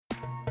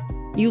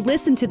You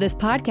listen to this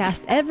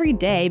podcast every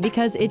day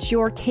because it's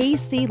your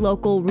KC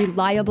local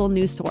reliable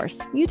news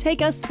source. You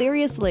take us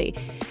seriously.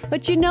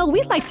 But you know,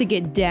 we like to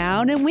get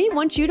down and we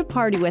want you to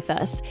party with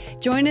us.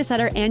 Join us at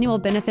our annual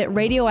benefit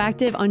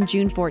Radioactive on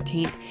June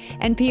 14th.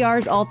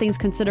 NPR's All Things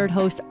Considered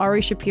host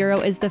Ari Shapiro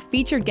is the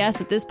featured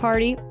guest at this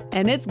party,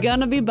 and it's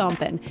gonna be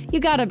bumping. You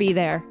gotta be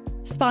there.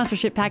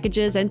 Sponsorship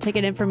packages and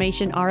ticket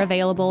information are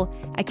available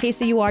at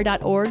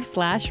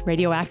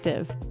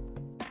kcur.org/radioactive.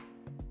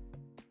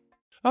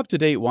 Up to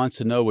Date wants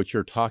to know what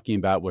you're talking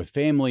about with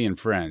family and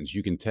friends.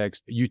 You can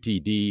text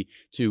UTD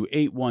to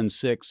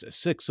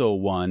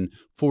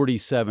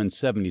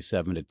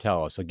 816-601-4777 to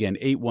tell us. Again,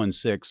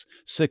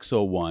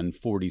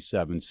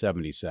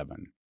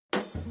 816-601-4777.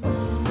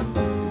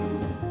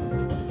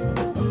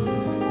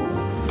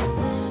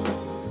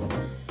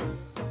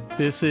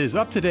 This is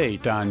Up to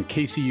Date on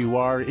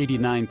KCUR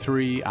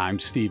 89.3. I'm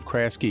Steve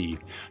Kraske.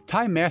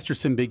 Ty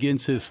Masterson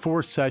begins his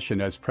fourth session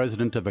as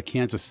president of the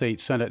Kansas State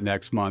Senate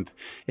next month,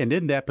 and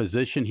in that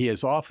position, he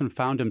has often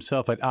found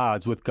himself at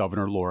odds with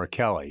Governor Laura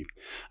Kelly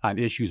on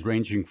issues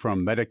ranging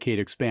from Medicaid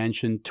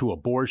expansion to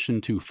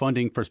abortion to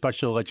funding for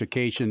special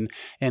education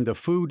and the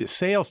food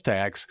sales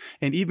tax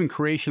and even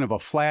creation of a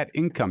flat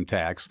income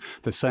tax.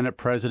 The Senate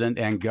president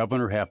and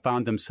governor have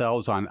found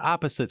themselves on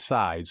opposite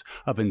sides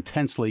of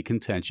intensely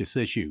contentious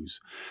issues.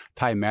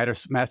 Ty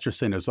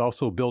Masterson is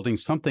also building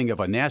something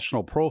of a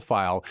national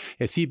profile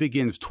as he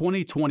begins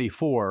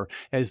 2024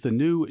 as the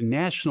new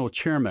national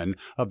chairman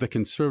of the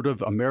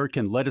Conservative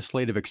American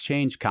Legislative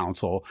Exchange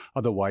Council,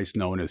 otherwise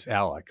known as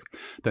ALEC.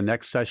 The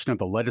next session of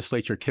the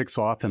legislature kicks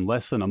off in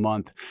less than a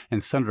month,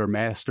 and Senator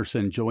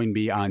Masterson joined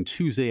me on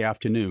Tuesday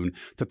afternoon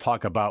to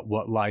talk about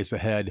what lies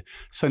ahead.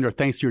 Senator,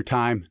 thanks for your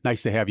time.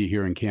 Nice to have you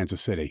here in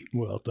Kansas City.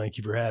 Well, thank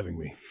you for having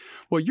me.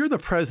 Well, you're the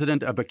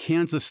president of the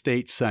Kansas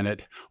State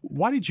Senate.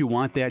 Why did you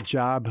want that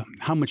job?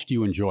 How much do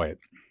you enjoy it?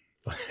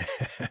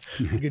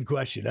 It's a good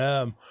question.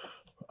 I'm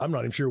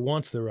not even sure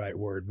 "want's" the right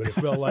word, but it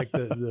felt like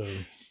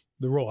the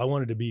role. I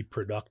wanted to be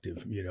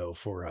productive,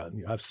 for, I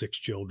have 6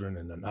 children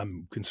and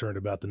I'm concerned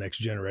about the next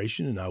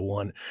generation, and I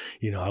want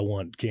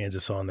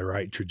Kansas on the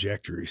right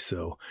trajectory.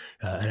 So,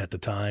 and at the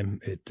time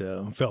it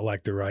felt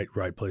like the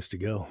right place to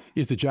go.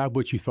 Is the job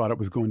what you thought it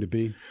was going to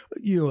be?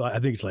 I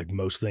think it's like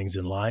most things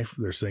in life.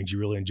 There's things you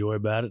really enjoy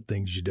about it,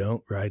 things you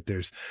don't, right?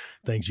 There's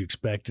things you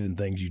expected and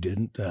things you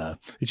didn't.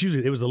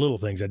 It was the little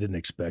things I didn't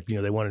expect.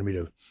 They wanted me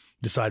to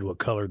decide what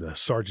color the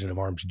sergeant of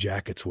arms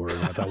jackets were.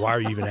 And I thought, why are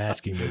you even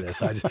asking me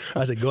this? I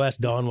said, go ask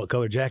Don what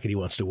color jacket he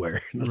wants to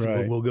wear.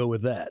 Right. We'll go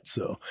with that.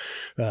 So,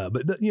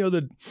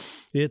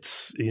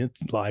 it's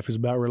life is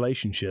about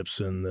relationships,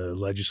 and the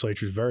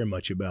legislature is very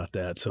much about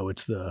that. So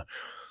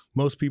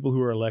most people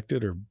who are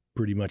elected are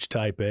pretty much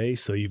type A.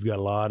 So you've got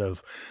a lot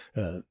of,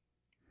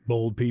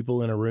 bold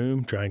people in a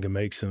room trying to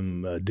make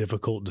some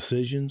difficult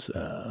decisions.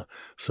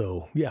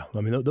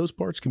 Those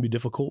parts can be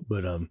difficult,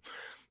 but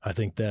I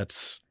think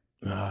that's,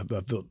 I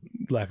feel,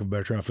 lack of a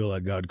better term, I feel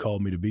like God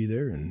called me to be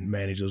there and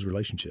manage those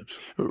relationships.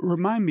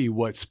 Remind me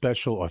what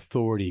special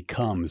authority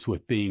comes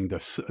with being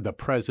the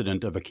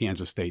president of the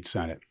Kansas State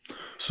Senate.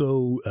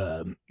 So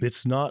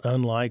it's not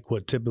unlike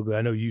what typically,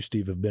 I know you,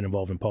 Steve, have been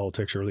involved in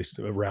politics, or at least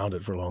around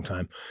it for a long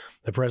time.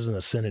 The president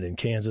of the Senate in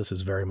Kansas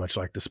is very much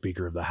like the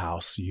Speaker of the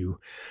House. You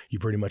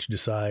pretty much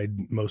decide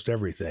most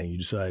everything. You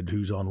decide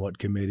who's on what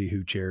committee,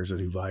 who chairs it,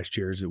 who vice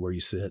chairs it, where you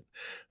sit,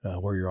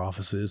 where your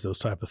office is, those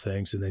type of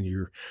things. And then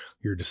you're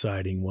deciding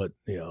what,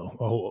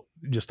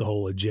 just the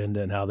whole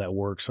agenda and how that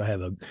works. I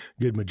have a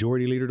good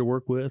majority leader to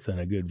work with and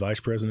a good vice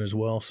president as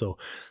well. So,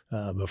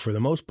 but for the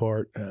most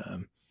part,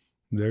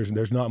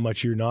 there's not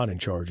much you're not in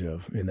charge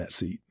of in that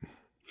seat.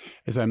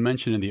 As I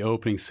mentioned in the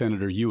opening,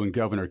 Senator, you and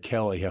Governor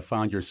Kelly have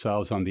found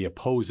yourselves on the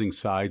opposing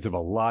sides of a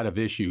lot of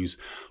issues.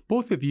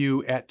 Both of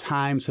you at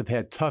times have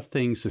had tough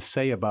things to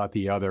say about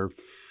the other.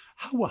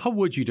 How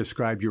would you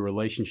describe your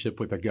relationship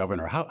with the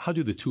governor? How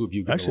do the two of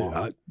you get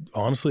along?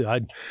 Honestly,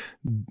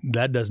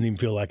 that doesn't even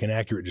feel like an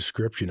accurate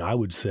description. I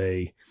would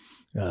say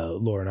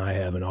Laura and I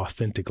have an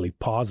authentically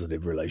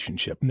positive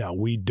relationship. Now,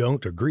 we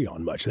don't agree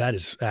on much. That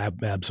is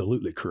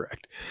absolutely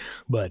correct.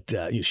 But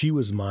she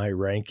was my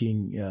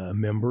ranking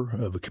member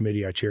of a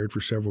committee I chaired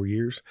for several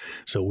years.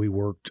 So we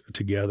worked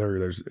together.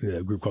 There's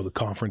a group called the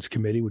Conference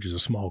Committee, which is a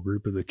small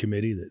group of the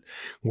committee that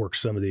works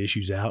some of the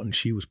issues out, and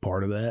she was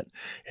part of that.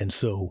 And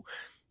so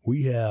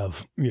we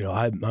have,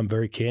 I'm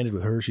very candid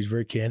with her. She's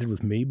very candid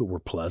with me, but we're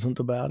pleasant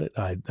about it.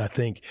 I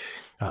think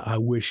I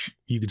wish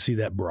you could see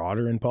that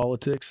broader in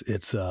politics.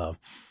 It's,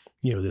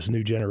 this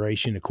new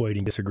generation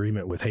equating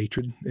disagreement with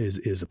hatred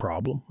is a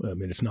problem. I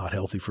mean, it's not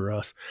healthy for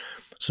us.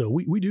 So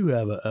we do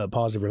have a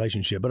positive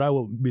relationship, but I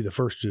will be the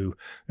first to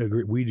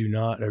agree. We do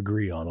not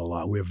agree on a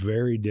lot. We have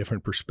very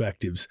different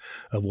perspectives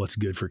of what's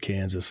good for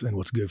Kansas and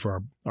what's good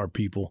for our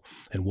people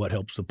and what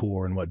helps the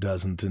poor and what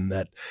doesn't. And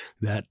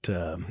that's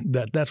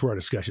where our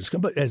discussions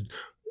come. But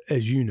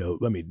as you know,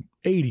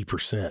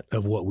 80%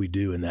 of what we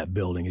do in that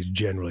building is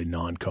generally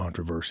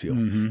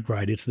non-controversial,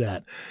 right? It's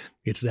that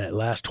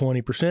last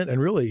 20%,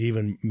 and really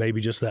even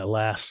maybe just that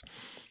last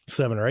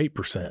 7 or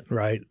 8%,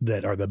 right?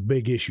 That are the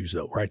big issues,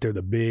 though, right? They're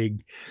the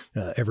big,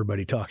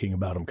 everybody talking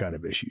about them kind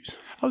of issues.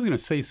 I was going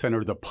to say,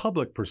 Senator, the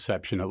public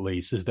perception, at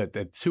least, is that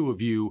the two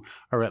of you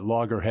are at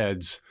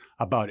loggerheads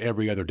about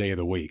every other day of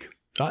the week.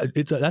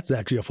 That's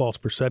actually a false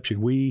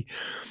perception.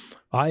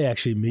 I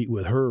actually meet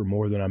with her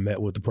more than I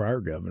met with the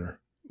prior governor.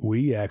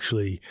 We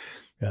actually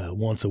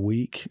once a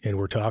week, and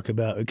we're talking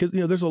about, because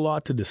there's a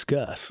lot to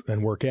discuss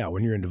and work out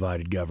when you're in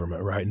divided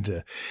government, right?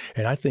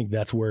 And I think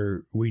that's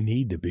where we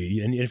need to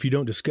be. And if you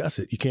don't discuss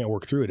it, you can't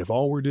work through it. If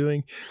all we're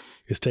doing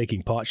is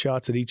taking pot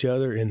shots at each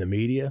other in the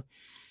media,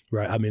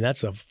 right? I mean,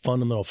 that's a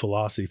fundamental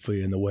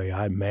philosophy in the way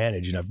I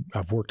manage, and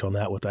I've worked on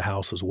that with the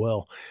House as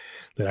well.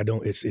 That I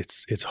don't.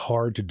 It's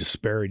hard to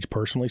disparage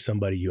personally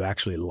somebody you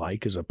actually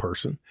like as a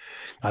person.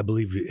 I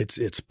believe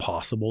it's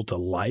possible to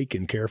like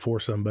and care for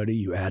somebody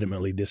you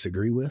adamantly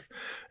disagree with,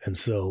 and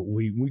so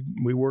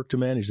we work to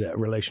manage that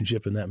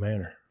relationship in that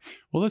manner.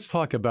 Well, let's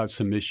talk about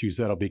some issues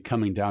that'll be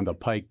coming down the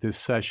pike this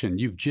session.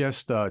 You've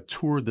just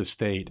toured the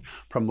state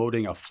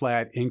promoting a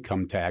flat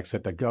income tax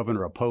that the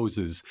governor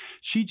opposes.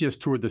 She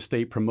just toured the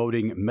state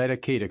promoting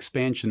Medicaid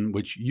expansion,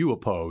 which you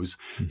oppose.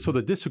 So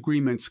the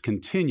disagreements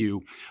continue.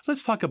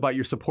 Let's talk about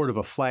your support of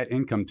a flat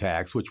income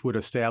tax, which would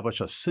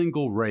establish a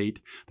single rate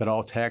that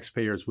all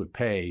taxpayers would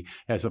pay,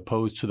 as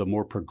opposed to the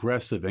more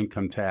progressive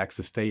income tax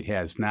the state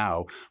has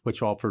now,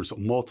 which offers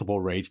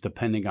multiple rates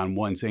depending on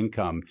one's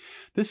income.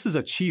 This is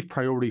a chief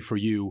priority for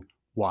you.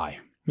 Why?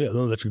 Yeah,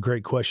 no, that's a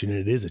great question, and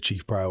it is a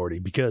chief priority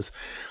because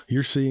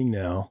you're seeing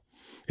now,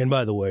 and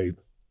by the way,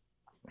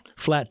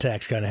 flat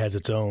tax kind of has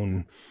its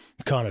own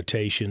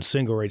connotation.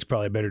 Single rate's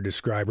probably a better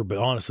describer, but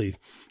honestly,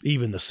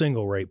 even the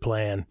single rate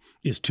plan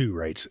is 2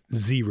 rates,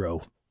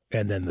 0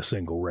 and then the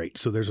single rate.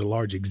 So there's a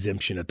large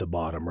exemption at the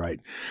bottom, right?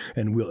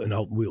 And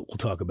we'll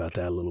talk about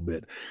that a little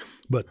bit.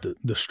 But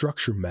the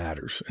structure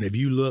matters, and if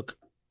you look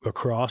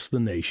across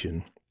the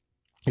nation,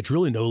 it's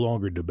really no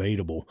longer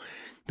debatable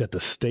that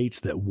the states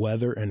that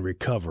weather and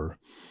recover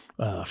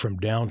from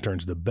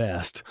downturns the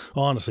best,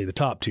 honestly, the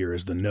top tier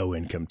is the no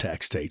income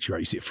tax states, right?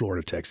 You see it,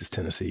 Florida, Texas,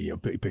 Tennessee,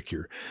 pick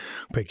your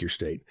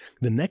state.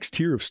 The next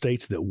tier of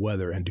states that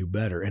weather and do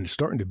better, and it's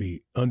starting to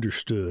be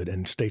understood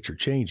and states are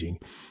changing,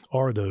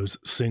 are those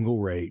single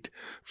rate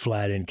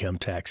flat income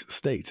tax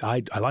states.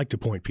 I like to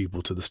point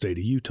people to the state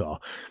of Utah.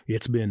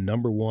 It's been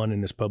number 1 in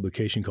this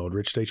publication called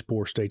Rich States,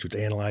 Poor States, which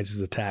analyzes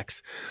the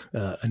tax,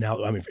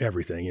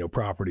 everything,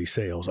 property,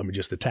 sales,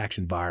 just the tax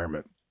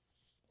environment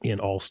in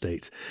all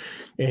states.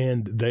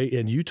 And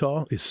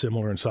Utah is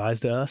similar in size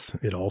to us.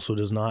 It also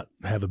does not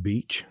have a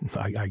beach.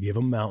 I give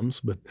them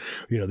mountains, but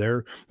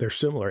they're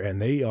similar,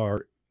 and they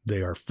are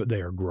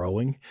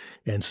growing.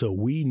 And so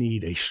we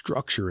need a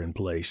structure in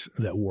place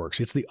that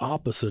works. It's the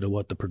opposite of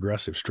what the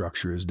progressive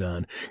structure has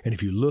done. And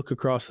if you look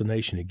across the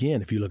nation,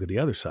 again, if you look at the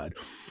other side,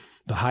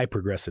 the high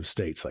progressive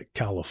states like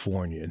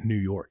California and New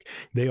York,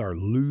 they are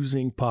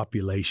losing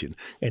population.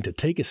 And to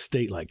take a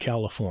state like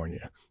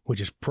California,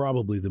 which is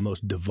probably the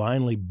most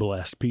divinely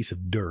blessed piece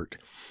of dirt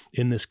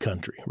in this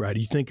country, right?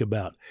 You think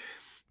about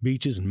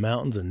beaches and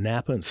mountains and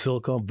Napa and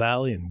Silicon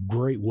Valley and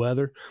great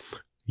weather,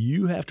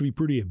 you have to be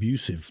pretty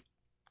abusive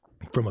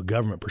from a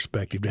government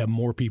perspective to have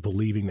more people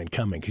leaving than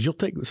coming,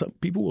 because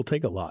people will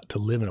take a lot to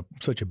live in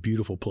such a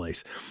beautiful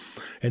place.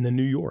 And then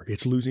New York,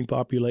 it's losing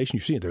population.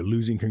 You see it; they're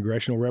losing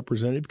congressional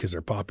representatives because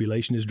their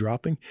population is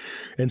dropping,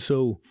 and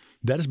so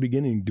that is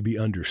beginning to be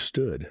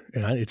understood.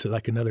 And it's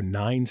like another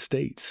 9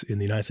 states in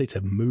the United States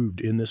have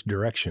moved in this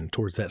direction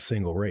towards that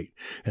single rate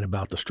and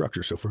about the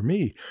structure. So for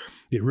me,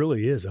 it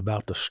really is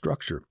about the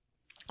structure.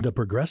 The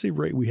progressive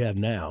rate we have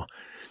now,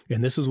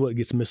 and this is what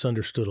gets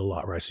misunderstood a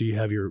lot, right? So you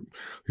have your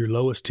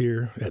lowest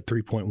tier at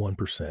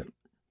 3.1%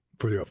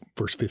 for your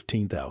first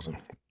 15,000,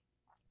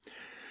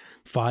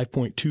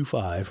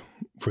 5.25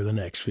 for the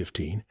next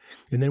 15,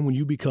 and then when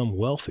you become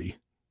wealthy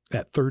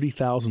at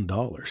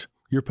 $30,000,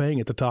 you're paying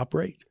at the top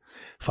rate,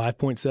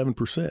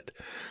 5.7%.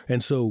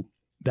 And so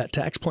that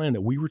tax plan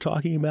that we were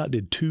talking about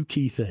did 2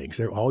 key things.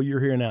 They're all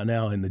you're hearing out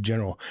now in the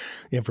general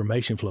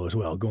information flow as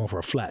well, going for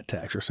a flat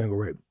tax or single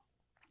rate.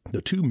 The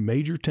 2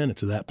 major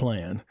tenets of that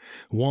plan,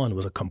 one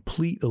was a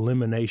complete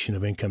elimination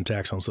of income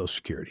tax on Social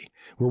Security.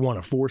 We're one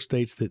of 4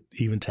 states that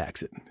even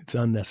tax it. It's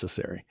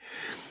unnecessary,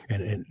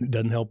 and it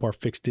doesn't help our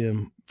fixed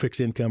income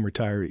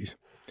retirees.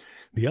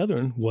 The other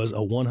one was a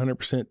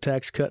 100%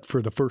 tax cut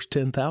for the first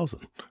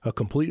 10,000, a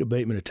complete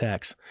abatement of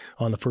tax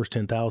on the first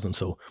 10,000.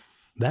 So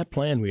that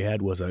plan we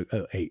had was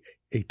a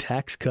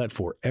tax cut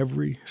for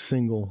every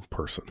single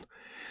person.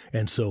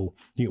 And so,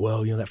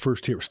 that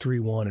first tier was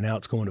 3.1 and now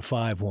it's going to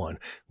 5.1.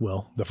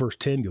 Well, the first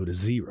 10 go to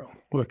 0.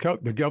 Well,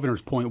 the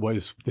governor's point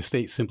was the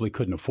state simply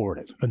couldn't afford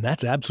it. And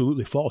that's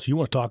absolutely false. You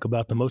want to talk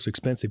about the most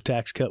expensive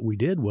tax cut we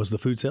did was the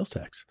food sales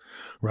tax,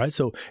 right?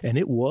 So, and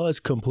it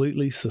was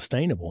completely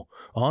sustainable.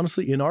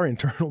 Honestly, in our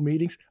internal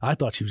meetings, I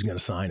thought she was going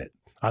to sign it.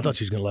 I thought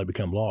she was going to let it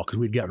become law because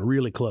we'd gotten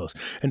really close.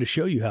 And to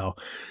show you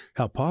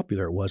how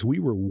popular it was, we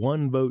were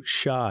one vote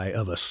shy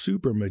of a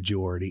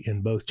supermajority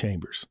in both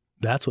chambers.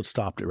 That's what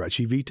stopped it, right?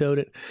 She vetoed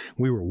it.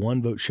 We were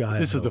one vote shy.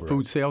 This is the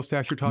food sales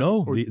tax you're talking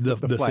about? No,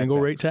 the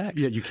single rate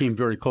tax. Yeah, you came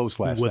very close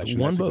last with session.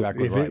 One That's vote.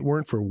 Exactly if right. it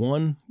weren't for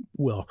one,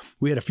 well,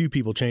 we had a few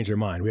people change their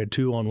mind. We had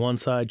 2 on one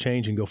side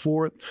change and go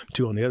for it,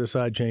 2 on the other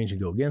side change and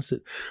go against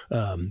it.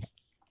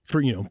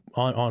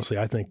 Honestly,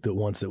 I think the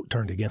ones that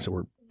turned against it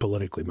were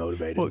politically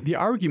motivated. Well, the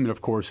argument,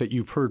 of course, that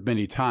you've heard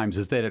many times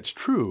is that it's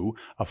true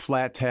a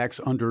flat tax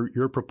under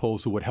your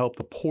proposal would help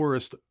the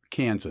poorest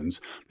Kansans,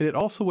 but it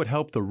also would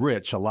help the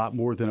rich a lot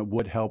more than it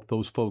would help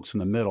those folks in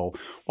the middle.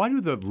 Why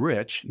do the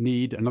rich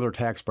need another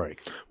tax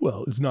break?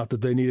 Well, it's not that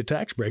they need a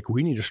tax break.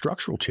 We need a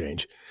structural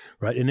change,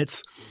 right? And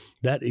it's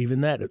that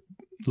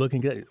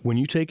looking at when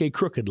you take a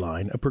crooked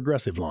line, a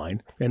progressive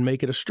line, and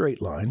make it a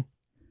straight line,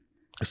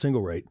 a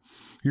single rate,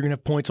 you're going to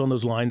have points on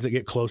those lines that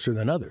get closer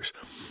than others.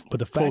 But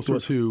the fact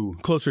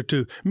closer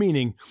to,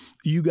 meaning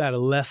you got a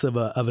less of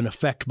an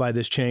effect by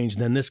this change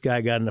than this guy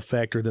got an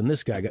effect, or than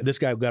this guy got. This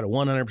guy got a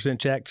 100%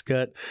 tax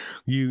cut.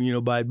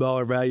 You by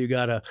dollar value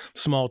got a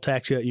small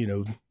tax cut.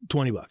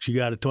 $20. You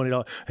got a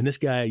 $20, and this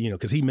guy,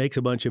 because he makes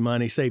a bunch of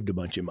money, saved a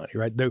bunch of money,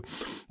 right?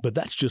 But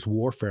that's just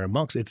warfare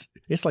amongst.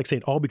 It's like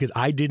saying, because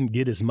I didn't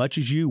get as much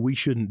as you, we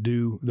shouldn't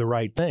do the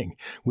right thing.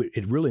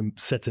 It really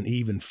sets an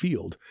even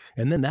field,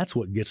 and then that's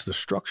what gets the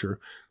structure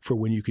for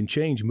when you can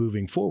change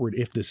moving forward.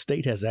 If the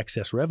state has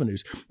excess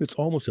revenues, it's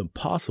almost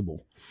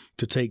impossible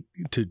to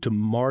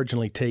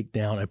marginally take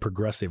down a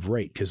progressive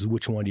rate, because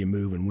which one do you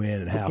move and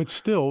when and how? But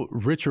still,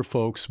 richer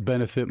folks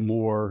benefit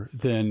more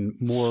than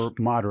more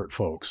moderate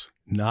folks.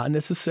 Not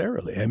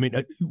necessarily. I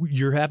mean,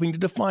 you're having to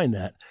define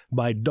that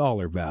by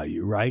dollar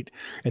value, right?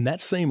 And that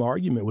same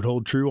argument would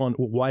hold true on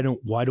why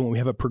don't we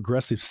have a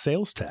progressive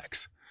sales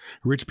tax?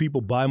 Rich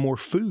people buy more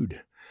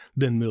food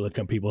than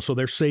middle-income people, so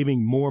they're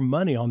saving more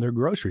money on their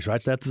groceries,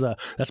 right?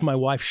 That's my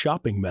wife's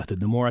shopping method.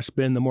 The more I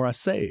spend, the more I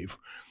save,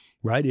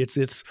 right?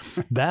 That's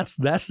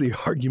the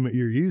argument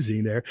you're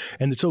using there,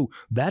 and so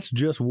that's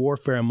just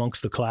warfare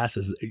amongst the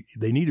classes.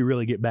 They need to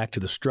really get back to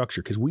the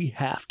structure, because we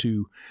have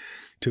to.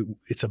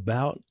 It's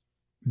about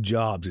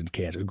jobs in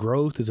Kansas.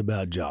 Growth is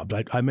about jobs.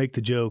 I make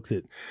the joke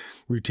that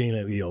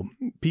routinely,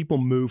 people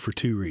move for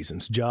 2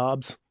 reasons: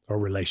 jobs or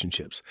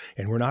relationships.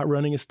 And we're not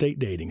running a state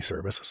dating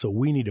service, so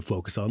we need to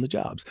focus on the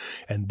jobs.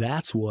 And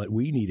that's what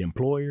we need: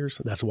 employers.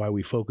 That's why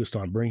we focused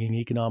on bringing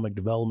economic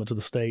development to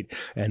the state,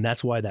 and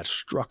that's why that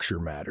structure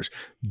matters.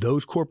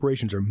 Those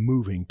corporations are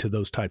moving to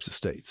those types of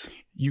states.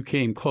 You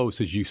came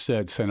close, as you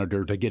said,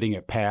 Senator, to getting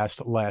it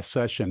passed last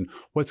session.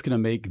 What's going to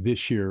make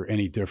this year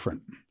any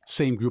different?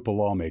 Same group of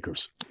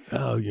lawmakers.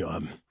 Oh,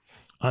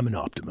 I'm an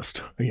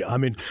optimist. I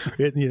mean,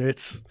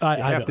 it's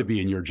I have to be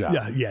in your job.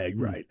 Yeah,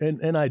 right,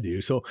 and I do.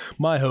 So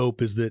my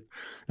hope is that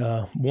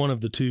one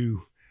of the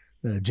 2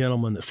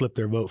 gentlemen that flipped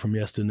their vote from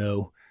yes to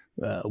no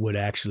would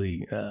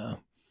actually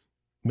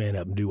man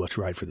up and do what's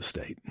right for the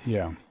state.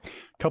 Yeah.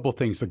 A couple of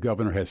things the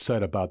governor has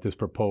said about this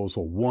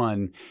proposal.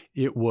 One,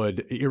 it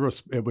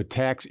would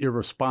tax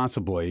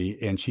irresponsibly,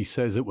 and she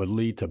says it would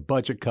lead to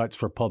budget cuts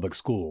for public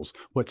schools.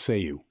 What say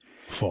you?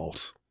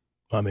 False.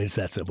 I mean, it's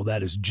that simple.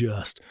 That is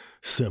just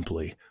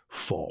simply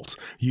false.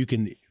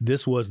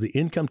 This was the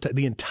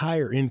the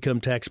entire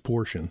income tax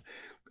portion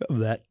of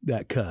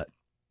that cut.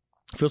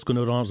 Fiscal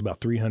note on was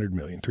about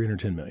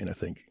 $310 million, I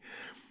think.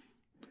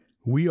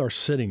 We are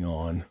sitting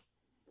on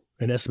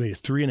an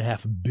estimated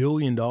 $3.5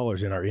 billion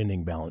in our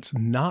ending balance,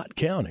 not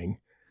counting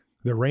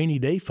the rainy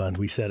day fund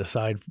we set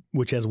aside,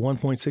 which has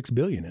 $1.6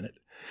 billion in it.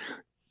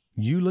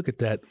 You look at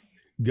that.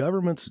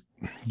 Governments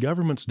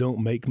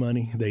don't make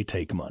money, they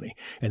take money.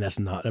 And that's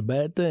not a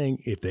bad thing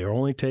if they're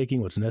only taking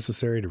what's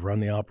necessary to run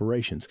the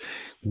operations.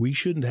 We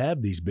shouldn't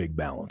have these big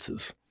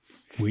balances.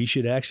 We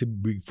should actually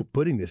be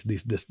putting this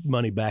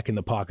money back in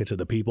the pockets of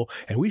the people.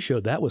 And we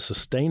showed that was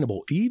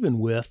sustainable even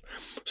with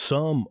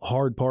some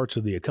hard parts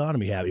of the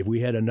economy. If we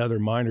had another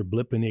minor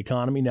blip in the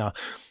economy, now,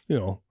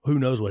 who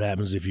knows what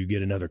happens if you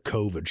get another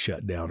COVID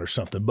shutdown or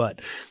something. But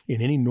in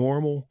any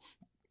normal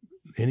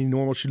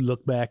should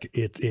look back,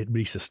 it'd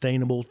be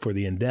sustainable for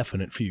the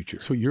indefinite future.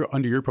 So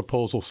under your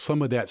proposal,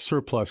 some of that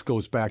surplus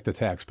goes back to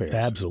taxpayers.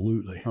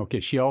 Absolutely. Okay.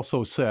 She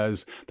also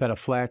says that a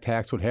flat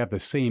tax would have the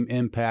same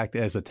impact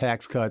as the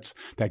tax cuts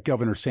that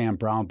Governor Sam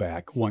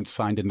Brownback once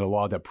signed into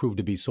law that proved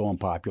to be so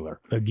unpopular.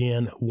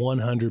 Again,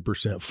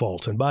 100%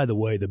 false. And by the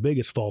way, the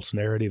biggest false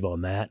narrative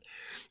on that,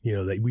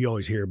 that we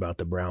always hear about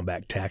the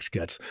Brownback tax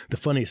cuts. The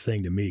funniest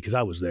thing to me, because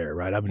I was there,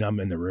 right? I'm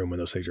in the room when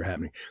those things are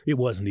happening. It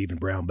wasn't even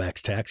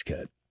Brownback's tax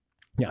cut.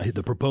 Now,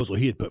 the proposal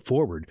he had put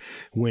forward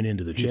went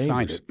into the chambers. He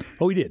signed it.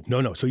 Oh, he did.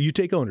 No. So you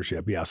take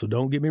ownership. Yeah. So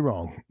don't get me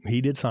wrong.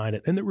 He did sign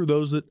it. And there were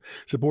those that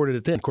supported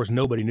it then. Of course,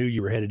 nobody knew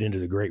you were headed into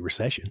the Great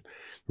Recession,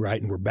 right?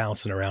 And we're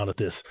bouncing around at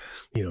this,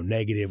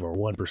 negative or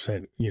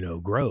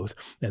 1%, growth.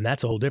 And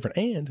that's a whole different.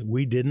 And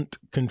we didn't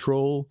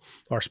control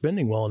our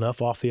spending well enough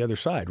off the other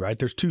side, right?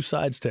 There's two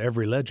sides to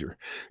every ledger.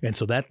 And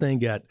so that thing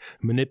got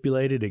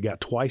manipulated. It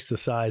got twice the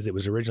size it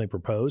was originally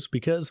proposed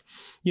because,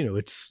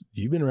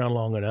 you've been around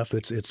long enough.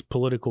 It's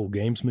political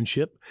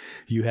gamesmanship.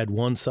 You had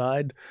one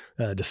side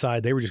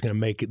decide they were just going to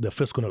make the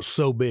fiscal note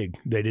so big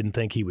they didn't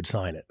think he would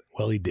sign it.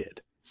 Well, he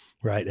did,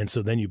 right? And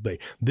so then you pay.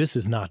 This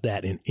is not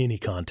that in any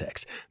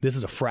context. This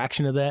is a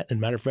fraction of that.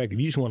 And matter of fact, if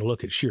you just want to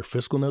look at sheer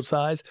fiscal note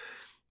size,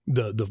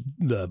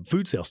 the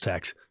food sales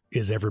tax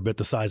is every bit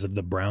the size of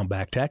the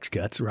Brownback tax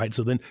cuts, right?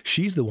 So then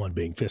she's the one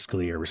being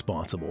fiscally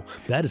irresponsible.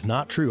 That is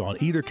not true on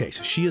either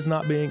case. She is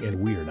not being, and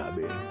we are not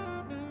being.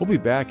 We'll be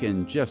back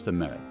in just a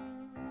minute.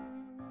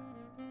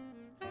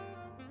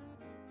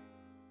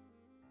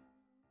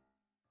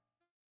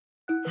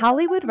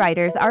 Hollywood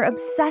writers are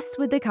obsessed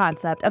with the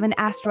concept of an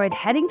asteroid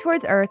heading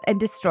towards Earth and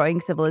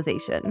destroying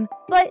civilization.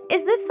 But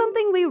is this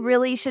something we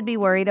really should be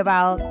worried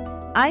about?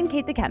 I'm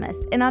Kate the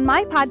Chemist, and on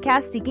my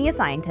podcast, Seeking a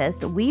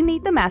Scientist, we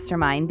meet the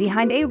mastermind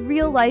behind a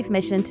real-life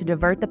mission to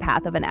divert the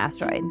path of an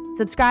asteroid.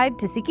 Subscribe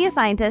to Seeking a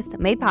Scientist,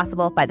 made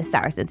possible by the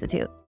Stars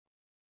Institute.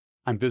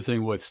 I'm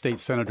visiting with State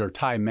Senator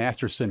Ty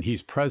Masterson.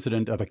 He's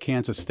president of the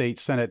Kansas State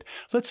Senate.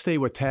 Let's stay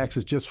with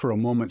taxes just for a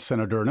moment,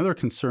 Senator. Another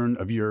concern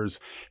of yours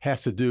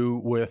has to do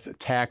with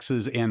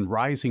taxes and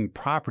rising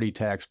property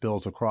tax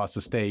bills across the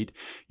state.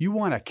 You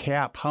want to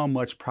cap how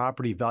much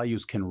property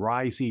values can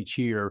rise each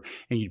year,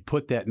 and you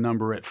put that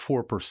number at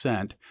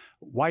 4%.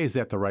 Why is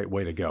that the right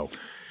way to go?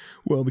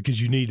 Well,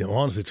 because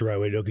honestly, it's the right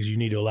way to go because you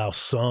need to allow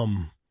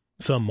some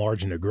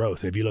margin of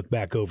growth. And if you look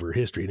back over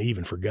history, and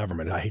even for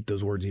government, I hate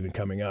those words even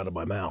coming out of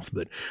my mouth,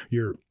 but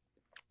so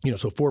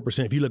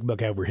 4%, if you look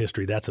back over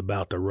history, that's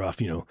about the rough,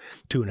 2.5%,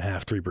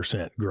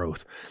 3%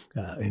 growth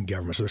in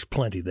government. So there's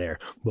plenty there.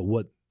 But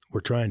what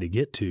we're trying to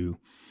get to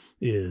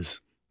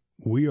is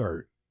we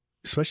are,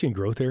 especially in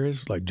growth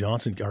areas like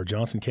our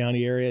Johnson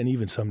County area, and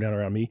even some down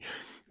around me,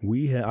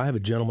 I have a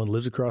gentleman who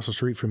lives across the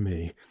street from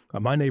me.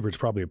 My neighbor is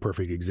probably a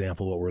perfect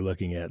example of what we're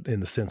looking at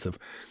in the sense of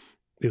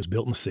it was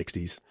built in the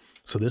 60s.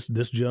 So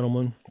this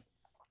gentleman,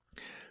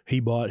 he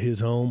bought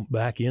his home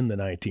back in the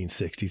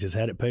 1960s, has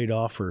had it paid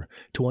off for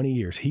 20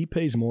 years. He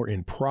pays more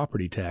in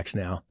property tax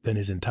now than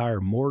his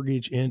entire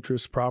mortgage,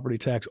 interest, property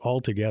tax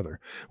altogether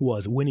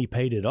was when he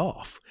paid it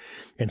off.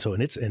 And so,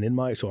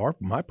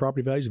 my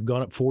property values have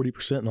gone up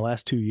 40% in the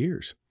last 2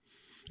 years.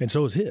 And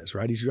so is his,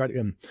 right? He's right.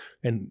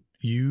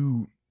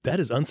 That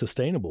is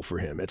unsustainable for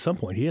him. At some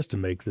point, he has to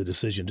make the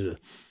decision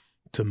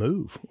to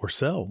move or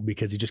sell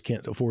because he just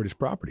can't afford his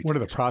property. What are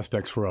the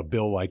prospects for a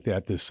bill like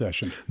that this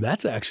session?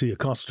 That's actually a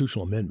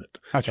constitutional amendment.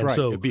 That's right.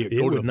 So it'd be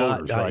go to the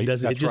voters, right?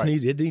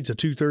 It needs a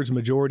 2/3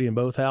 majority in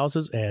both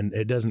houses, and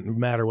it doesn't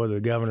matter whether the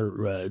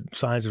governor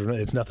signs it or not.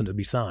 It's nothing to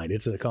be signed.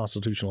 It's a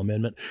constitutional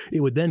amendment. It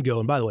would then go,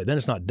 and by the way, then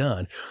it's not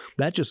done.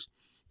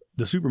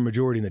 The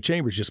supermajority in the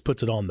chambers just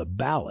puts it on the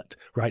ballot,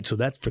 right? So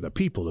that's for the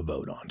people to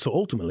vote on. So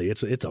ultimately,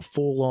 it's a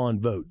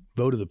full-on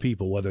vote of the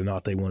people whether or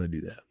not they want to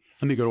do that.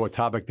 Let me go to a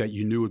topic that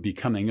you knew would be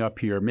coming up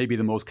here. Maybe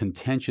the most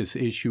contentious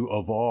issue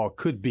of all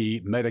could be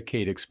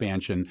Medicaid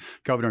expansion.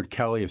 Governor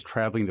Kelly is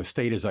traveling the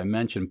state, as I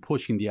mentioned,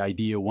 pushing the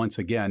idea once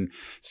again.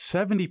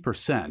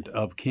 70%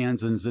 of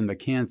Kansans in the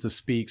Kansas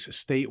Speaks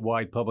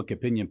statewide public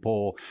opinion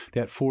poll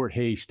that Fort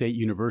Hays State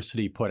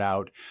University put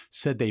out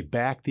said they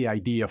backed the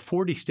idea.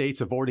 40 states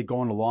have already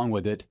gone along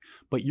with it,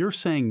 but you're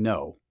saying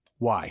no.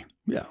 Why?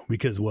 Yeah,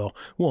 because, well,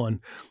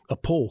 one, a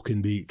poll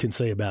can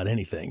say about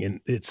anything, and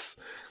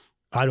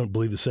I don't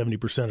believe the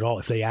 70% at all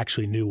if they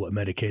actually knew what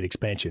Medicaid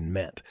expansion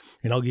meant.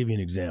 And I'll give you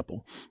an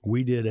example.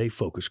 We did a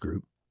focus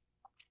group,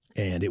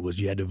 and it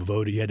was you had to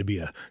vote. You had to be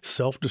a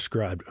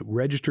self-described,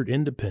 registered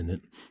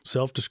independent,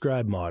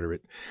 self-described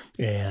moderate,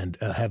 and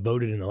have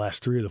voted in the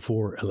last 3 of the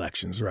 4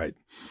 elections, right?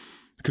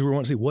 Because we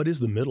want to see what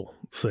is the middle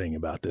saying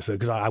about this,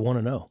 because I want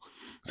to know.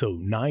 So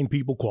 9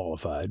 people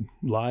qualified,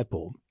 live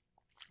poll,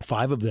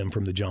 5 of them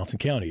from the Johnson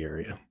County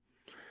area.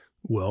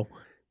 Well,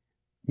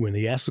 when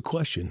they asked the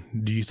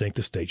question, do you think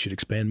the state should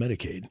expand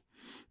Medicaid?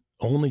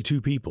 Only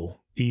 2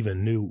 people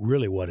even knew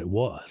really what it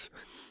was.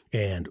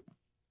 And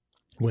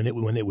when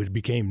it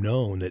became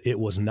known that it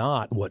was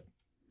not what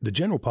the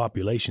general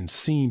population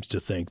seems to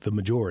think, the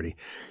majority,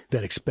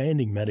 that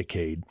expanding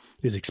Medicaid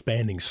is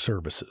expanding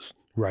services,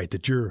 right?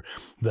 That you're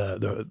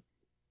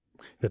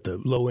that the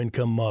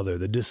low-income mother,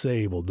 the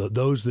disabled,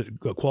 those that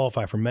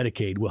qualify for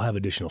Medicaid will have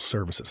additional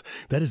services.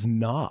 That is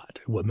not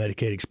what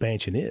Medicaid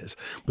expansion is,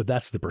 but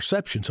that's the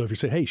perception. So if you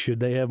say, hey, should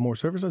they have more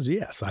services?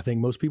 Yes. I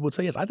think most people would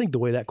say yes. I think the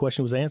way that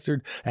question was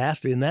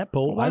asked in that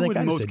poll, I think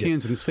most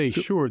Kansans say,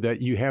 sure, that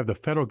you have the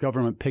federal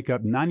government pick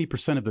up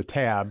 90% of the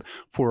tab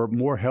for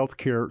more health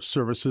care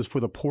services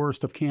for the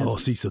poorest of Kansas. Oh,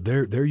 see, so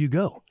there you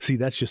go. See,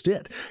 that's just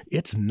it.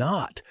 It's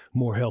not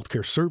more health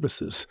care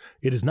services.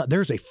 It is not.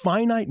 There's a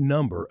finite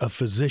number of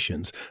physicians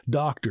physicians,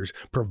 doctors,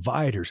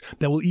 providers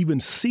that will even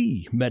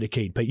see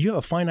Medicaid pay. You have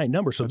a finite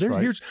number. So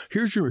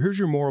here's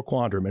your moral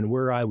quandrum and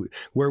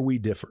where we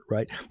differ,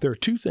 right? There are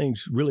three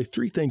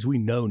things we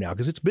know now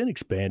because it's been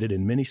expanded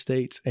in many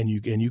states, and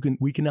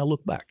we can now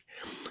look back.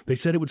 They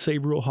said it would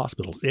save rural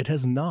hospitals. It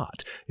has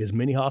not. As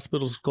many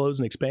hospitals closed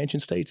in expansion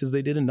states as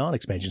they did in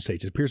non-expansion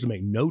states. It appears to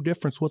make no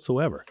difference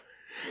whatsoever.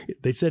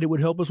 They said it would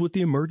help us with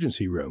the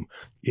emergency room.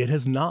 It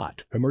has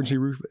not. Emergency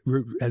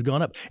room has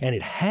gone up, and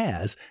it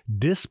has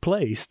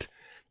displaced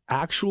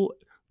actual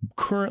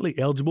currently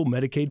eligible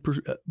Medicaid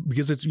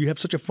because you have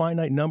such a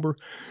finite number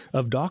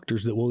of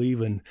doctors that will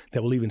even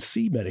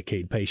see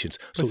Medicaid patients.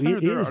 So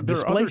it is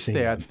displacing.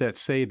 There are other stats that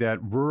say that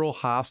rural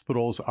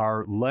hospitals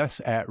are less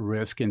at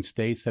risk in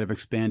states that have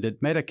expanded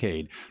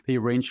Medicaid. They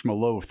range from a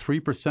low of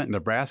 3% in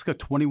Nebraska,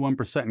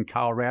 21% in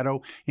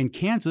Colorado. In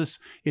Kansas,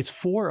 it's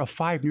 4 of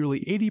 5.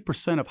 Nearly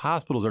 80% of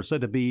hospitals are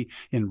said to be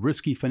in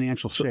risky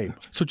financial shape.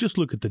 So just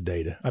look at the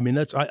data. I mean,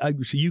 that's so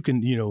you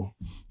can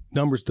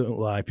numbers don't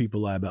lie.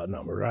 People lie about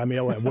numbers. I mean,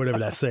 whatever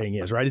that saying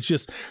is, right?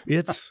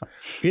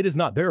 It is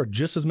not. There are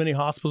just as many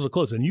hospitals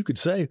closed. And you could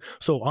say,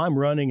 so I'm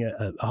running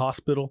a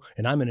hospital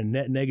and I'm in a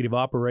net negative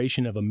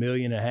operation of $1.5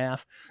 million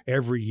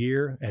every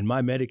year. And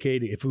my Medicaid,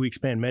 if we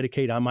expand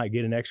Medicaid, I might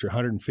get an extra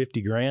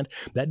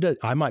 $150,000.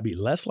 I might be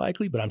less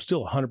likely, but I'm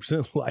still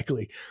 100%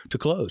 likely to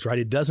close, right?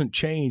 It doesn't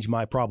change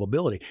my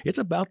probability. It's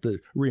about the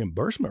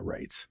reimbursement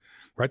rates.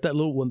 Right, that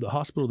little one, the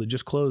hospital that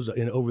just closed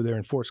over there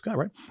in Fort Scott,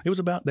 right? It was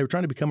about, they were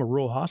trying to become a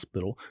rural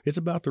hospital. It's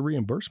about the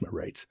reimbursement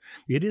rates.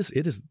 It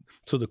is.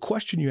 So the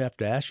question you have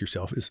to ask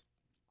yourself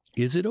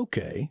is it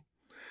okay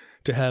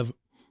to have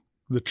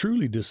the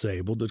truly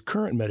disabled, the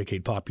current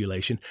Medicaid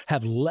population,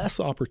 have less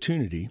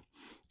opportunity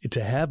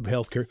to have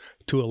health care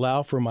to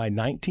allow for my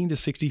 19 to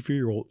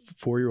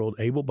 64-year-old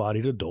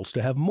able-bodied adults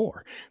to have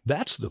more?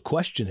 That's the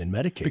question in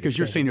Medicaid. Because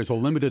you're saying there's a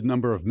limited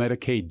number of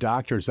Medicaid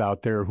doctors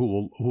out there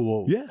who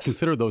will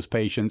consider those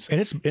patients.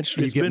 And it's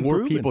you get been more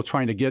proven. People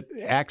trying to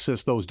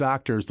access those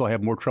doctors, they'll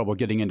have more trouble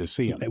getting in to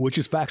see them. Which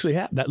is factually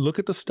happening. Look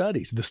at the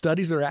studies. The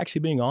studies are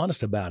actually being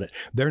honest about it.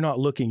 They're not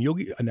looking.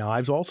 Now,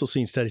 I've also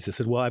seen studies that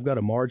said, well, I've got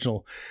a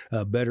marginal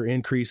better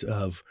increase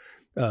of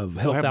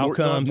health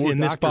outcomes in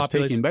this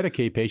population. Taking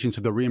Medicaid patients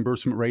if the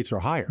reimbursement rates are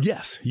higher.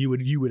 Yes, you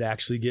would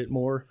actually get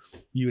more.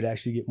 You would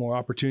actually get more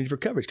opportunity for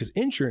coverage because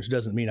insurance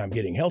doesn't mean I'm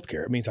getting health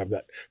care. It means I've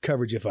got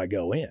coverage if I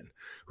go in,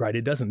 right?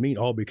 It doesn't mean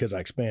all because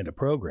I expand a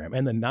program.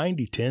 And the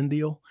 90-10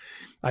 deal,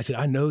 I said,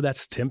 I know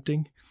that's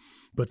tempting,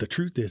 but the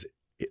truth is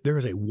there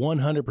is a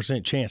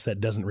 100% chance that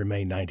doesn't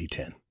remain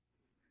 90-10.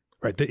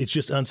 Right, it's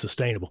just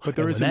unsustainable. But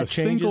there isn't a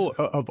single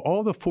of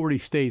all the 40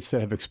 states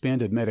that have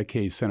expanded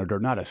Medicaid, Senator,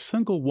 not a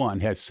single one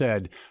has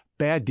said,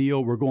 bad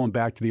deal, we're going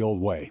back to the old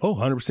way. Oh,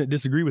 100%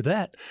 disagree with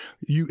that.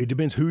 It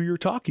depends who you're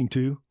talking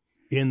to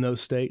in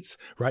those states,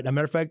 right? As a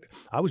matter of fact,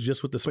 I was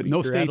just with the speaker. But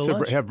no states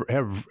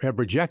have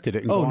rejected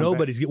it. Oh,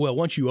 nobody's well.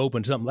 Once you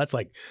open something, that's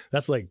like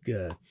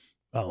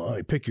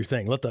pick your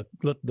thing. Let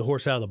the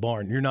horse out of the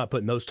barn. You're not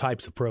putting those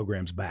types of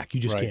programs back. You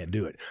just can't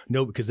do it.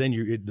 No, because then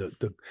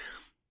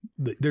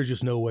there's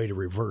just no way to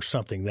reverse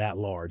something that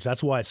large.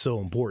 That's why it's so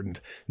important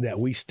that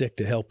we stick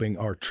to helping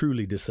our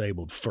truly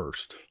disabled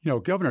first.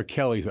 Governor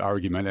Kelly's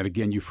argument, and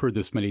again, you've heard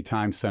this many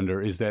times, Senator,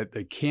 is that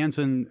the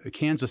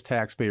Kansas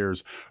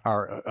taxpayers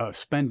are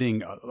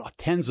spending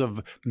tens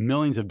of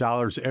millions of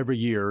dollars every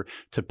year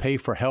to pay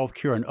for health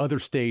care in other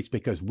states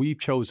because we've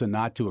chosen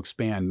not to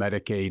expand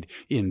Medicaid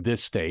in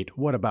this state.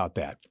 What about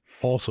that?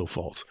 Also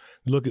false.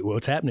 Look at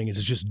what's happening is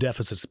it's just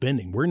deficit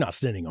spending. We're not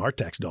sending our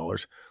tax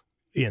dollars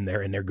in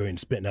there and they're going to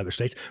spend in other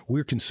states.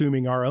 We're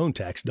consuming our own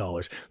tax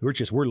dollars. We're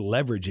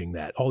leveraging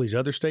that. All these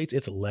other states,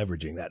 it's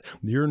leveraging that.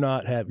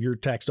 Your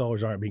tax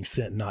dollars aren't being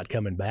sent, not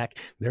coming back.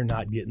 They're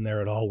not getting there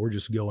at all. We're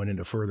just going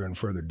into further and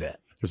further debt.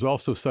 There's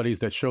also studies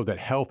that show that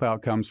health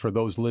outcomes for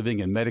those living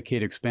in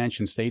Medicaid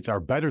expansion states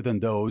are better than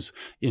those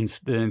in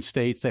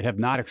states that have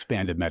not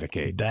expanded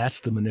Medicaid.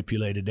 That's the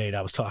manipulated data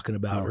I was talking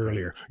about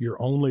earlier.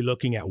 You're only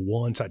looking at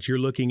one side. You're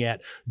looking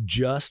at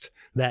just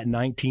that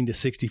 19 to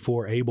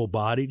 64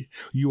 able-bodied.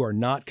 You are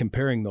not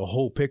comparing the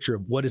whole picture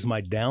of what is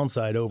my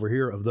downside over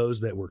here of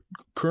those that were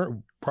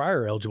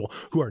prior eligible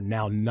who are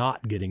now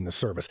not getting the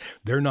service.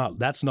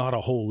 That's not a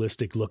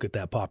holistic look at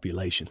that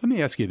population. Let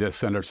me ask you this,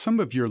 Senator. Some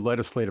of your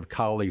legislative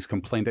colleagues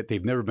complain that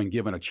they've never been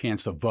given a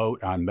chance to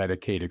vote on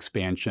Medicaid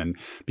expansion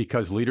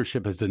because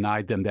leadership has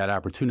denied them that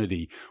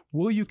opportunity.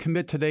 Will you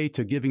commit today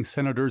to giving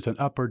senators an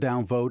up or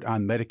down vote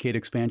on Medicaid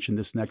expansion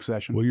this next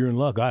session? Well, you're in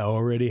luck. I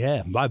already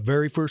have. My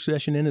very first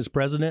session in as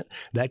president,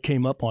 that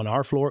came up on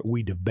our floor.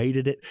 We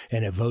debated it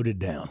and it voted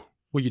down.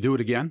 Will you do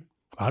it again?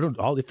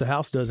 If the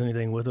House does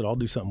anything with it, I'll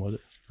do something with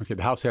it. Okay,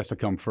 the House has to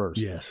come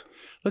first. Yes.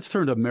 Let's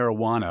turn to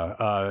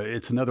marijuana.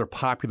 It's another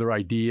popular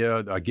idea.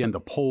 Again, the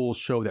polls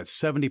show that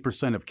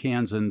 70% of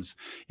Kansans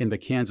in the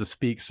Kansas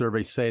Speak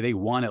survey say they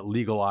want it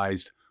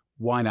legalized.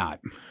 Why not?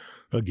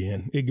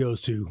 Again, it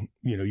goes to,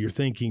 you're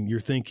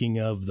thinking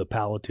of the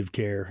palliative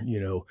care,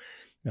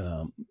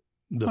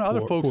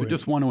 other folks who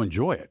just want to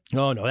enjoy it.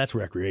 Oh, no, that's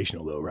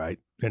recreational though, right?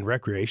 And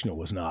recreational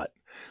was not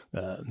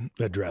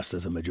addressed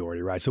as a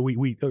majority, right? So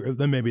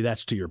then maybe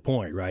that's to your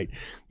point, right?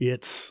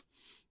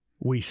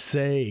 We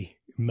say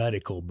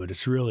medical, but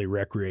it's really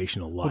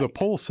recreational light. Well, the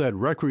poll said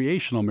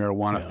recreational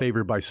marijuana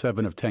favored by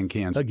 7 of 10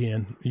 Kansans.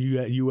 Again,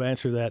 you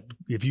answer that.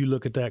 If you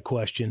look at that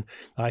question,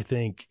 I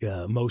think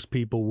most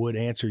people would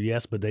answer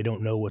yes, but they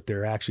don't know what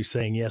they're actually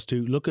saying yes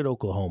to. Look at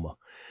Oklahoma,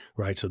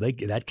 right? So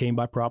that came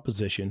by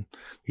proposition.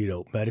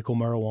 Medical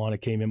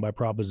marijuana came in by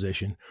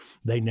proposition.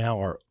 They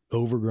now are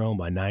overgrown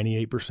by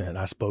 98%.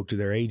 I spoke to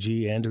their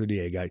AG and to the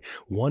DA guy.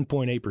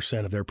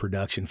 1.8% of their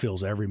production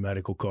fills every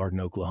medical card in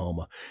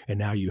Oklahoma. And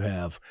now you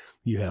have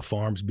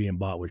farms being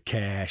bought with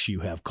cash.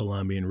 You have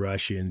Colombian,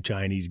 Russian,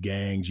 Chinese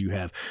gangs. You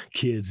have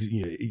kids,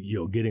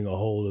 getting a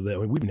hold of that.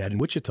 We've been had in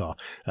Wichita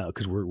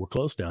because we're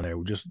close down there.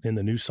 We're just in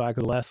the news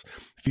cycle the last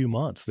few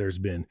months. There's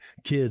been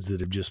kids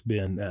that have just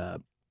been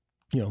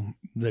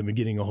they've been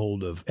getting a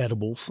hold of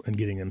edibles and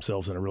getting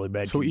themselves in a really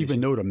bad condition.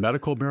 Even no to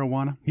medical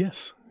marijuana?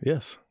 Yes.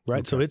 Right.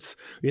 Okay. So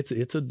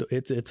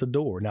it's a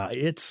door. Now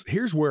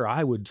here's where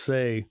I would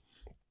say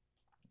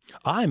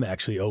I'm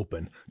actually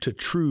open to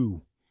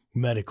true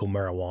medical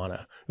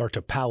marijuana or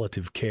to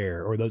palliative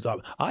care or those.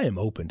 I am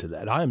open to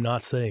that. I am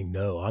not saying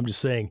no. I'm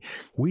just saying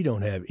we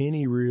don't have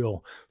any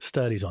real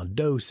studies on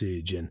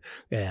dosage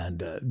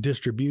and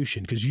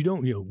distribution because you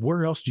don't.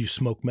 Where else do you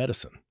smoke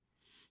medicine?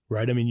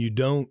 Right. I mean, you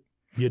don't.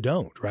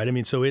 Right. I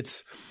mean, so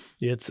it's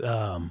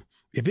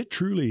if it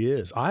truly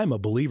is, I'm a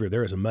believer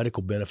there is a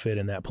medical benefit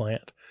in that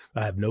plant.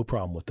 I have no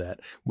problem with that.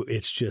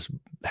 It's just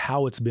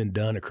how it's been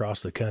done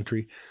across the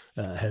country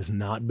has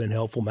not been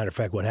helpful. Matter of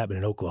fact, what happened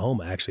in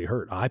Oklahoma actually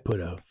hurt. I put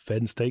a Fed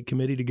and State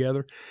committee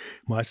together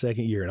my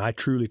second year, and I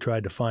truly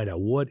tried to find out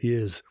what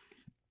is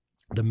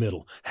the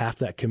middle. Half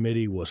that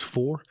committee was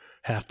for,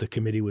 half the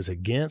committee was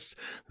against.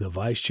 The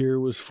vice chair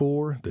was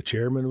for, the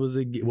chairman was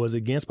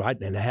against. But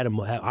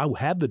I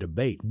had the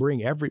debate,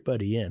 bring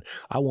everybody in.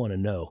 I want to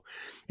know.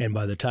 And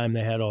by the time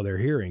they had all their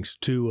hearings,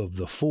 2 of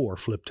the 4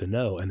 flipped to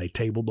no, and they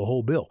tabled the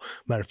whole bill.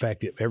 Matter of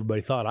fact,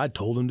 everybody thought I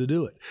told them to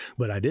do it,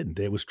 but I didn't.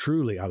 It was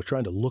truly, I was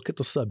trying to look at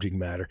the subject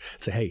matter,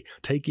 say, hey,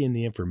 take in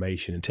the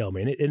information and tell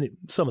me. And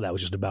some of that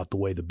was just about the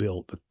way the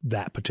bill,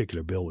 that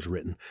particular bill was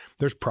written.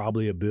 There's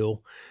probably a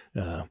bill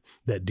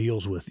that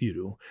deals with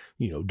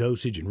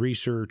dosage and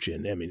research,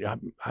 and I mean,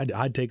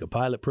 I'd take a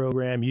pilot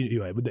program.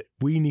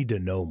 We need to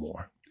know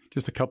more.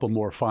 Just a couple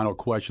more final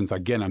questions.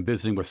 Again, I'm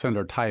visiting with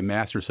Senator Ty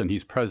Masterson.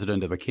 He's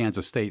president of the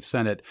Kansas State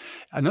Senate.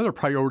 Another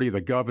priority of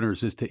the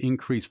governor's is to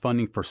increase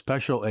funding for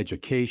special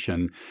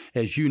education.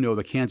 As you know,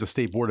 the Kansas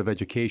State Board of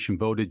Education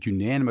voted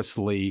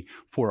unanimously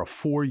for a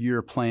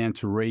 4-year plan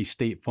to raise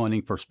state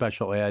funding for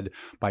special ed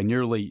by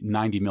nearly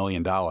 $90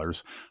 million.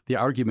 The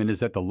argument is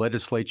that the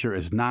legislature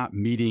is not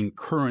meeting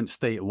current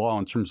state law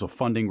in terms of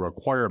funding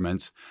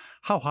requirements.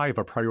 How high of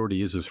a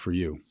priority is this for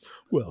you?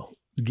 Well,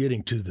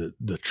 getting to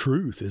the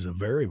truth is a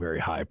very, very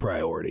high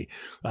priority.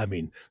 I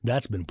mean,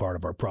 that's been part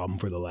of our problem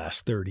for the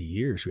last 30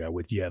 years. You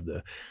have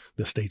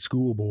the state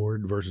school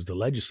board versus the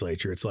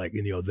legislature. It's like,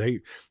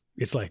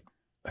 it's like,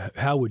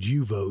 how would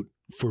you vote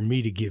for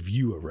me to give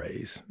you a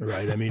raise?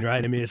 Right. I mean,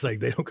 it's like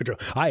they don't control.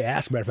 I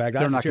asked, matter of fact,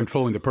 they're not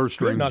controlling the purse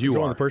strings. Not you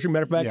controlling are. the purse string.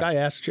 Matter of fact, I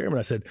asked the chairman,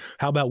 I said,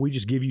 how about we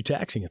just give you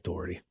taxing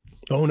authority?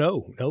 Oh,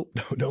 no,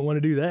 don't want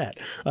to do that.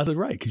 I said,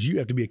 right, because you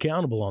have to be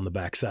accountable on the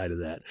backside of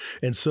that.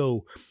 And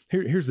so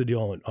here's the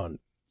deal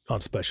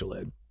on special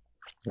ed.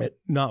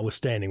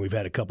 Notwithstanding, we've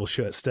had a couple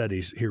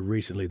studies here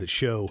recently that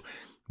show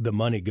the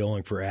money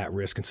going for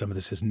at-risk, and some of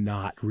this is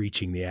not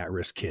reaching the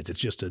at-risk kids. It's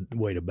just a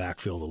way to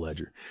backfill the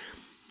ledger.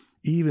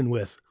 Even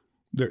with,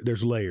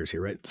 there's layers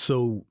here, right?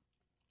 So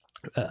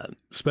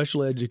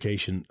special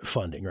education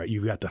funding, right?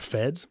 You've got the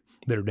feds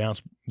that are down,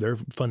 they're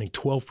funding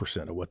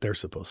 12% of what they're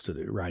supposed to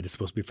do, right? It's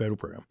supposed to be a federal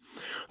program.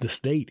 The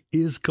state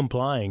is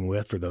complying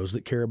with, for those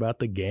that care about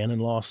the Gannon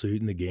lawsuit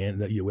and the Gannon,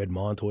 that you had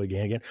Montoya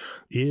Gannon,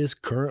 is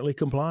currently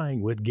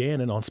complying with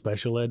Gannon on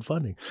special ed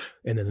funding.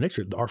 And then the next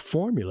year, our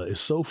formula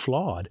is so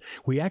flawed.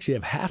 We actually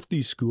have half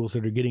these schools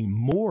that are getting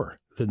more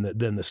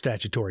than the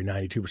statutory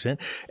 92%,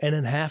 and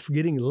then half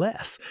getting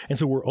less. And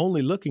so we're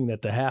only looking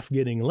at the half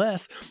getting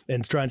less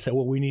and trying to say,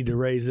 well, we need to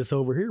raise this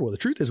over here. Well, the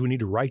truth is we need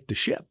to right the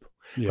ship.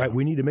 Yeah. Right,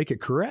 we need to make it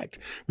correct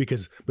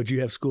but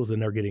you have schools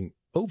that are getting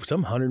over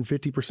some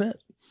 150%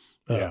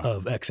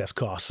 of excess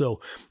costs. So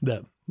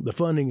the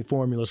funding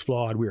formula is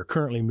flawed. We are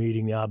currently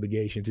meeting the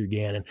obligation through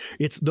Gannon.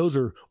 Those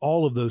are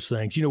all of those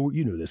things. You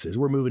know this is.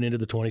 We're moving into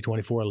the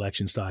 2024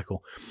 election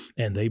cycle,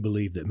 and they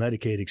believe that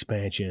Medicaid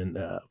expansion,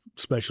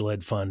 special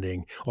ed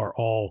funding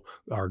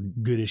are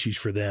good issues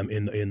for them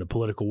in the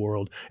political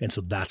world, and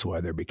so that's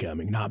why they're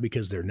becoming, not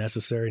because they're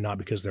necessary, not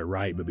because they're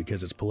right, but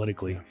because it's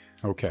politically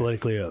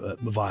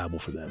viable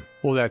for them.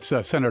 Well, that's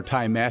Senator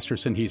Ty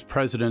Masterson. He's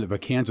president of the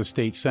Kansas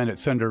State Senate.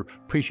 Senator,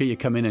 appreciate you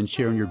coming in and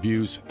sharing your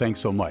views. Thanks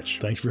so much.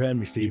 Thanks for having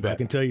me, Steve. I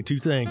can tell you 2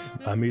 things.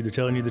 I'm either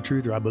telling you the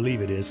truth or I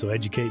believe it is, so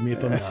educate me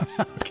if I'm not.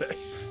 Okay.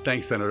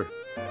 Thanks, Senator.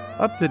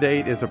 Up to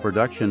Date is a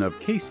production of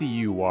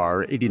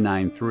KCUR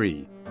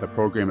 89.3. The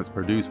program is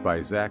produced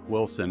by Zach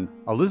Wilson,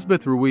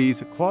 Elizabeth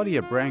Ruiz,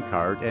 Claudia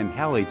Brancard, and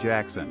Hallie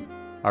Jackson.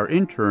 Our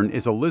intern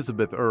is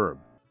Elizabeth Erb.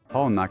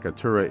 Paul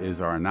Nakatura is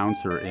our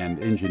announcer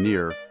and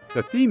engineer.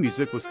 The theme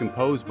music was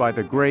composed by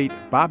the great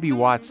Bobby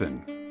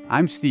Watson.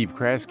 I'm Steve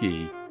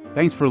Kraske.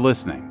 Thanks for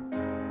listening.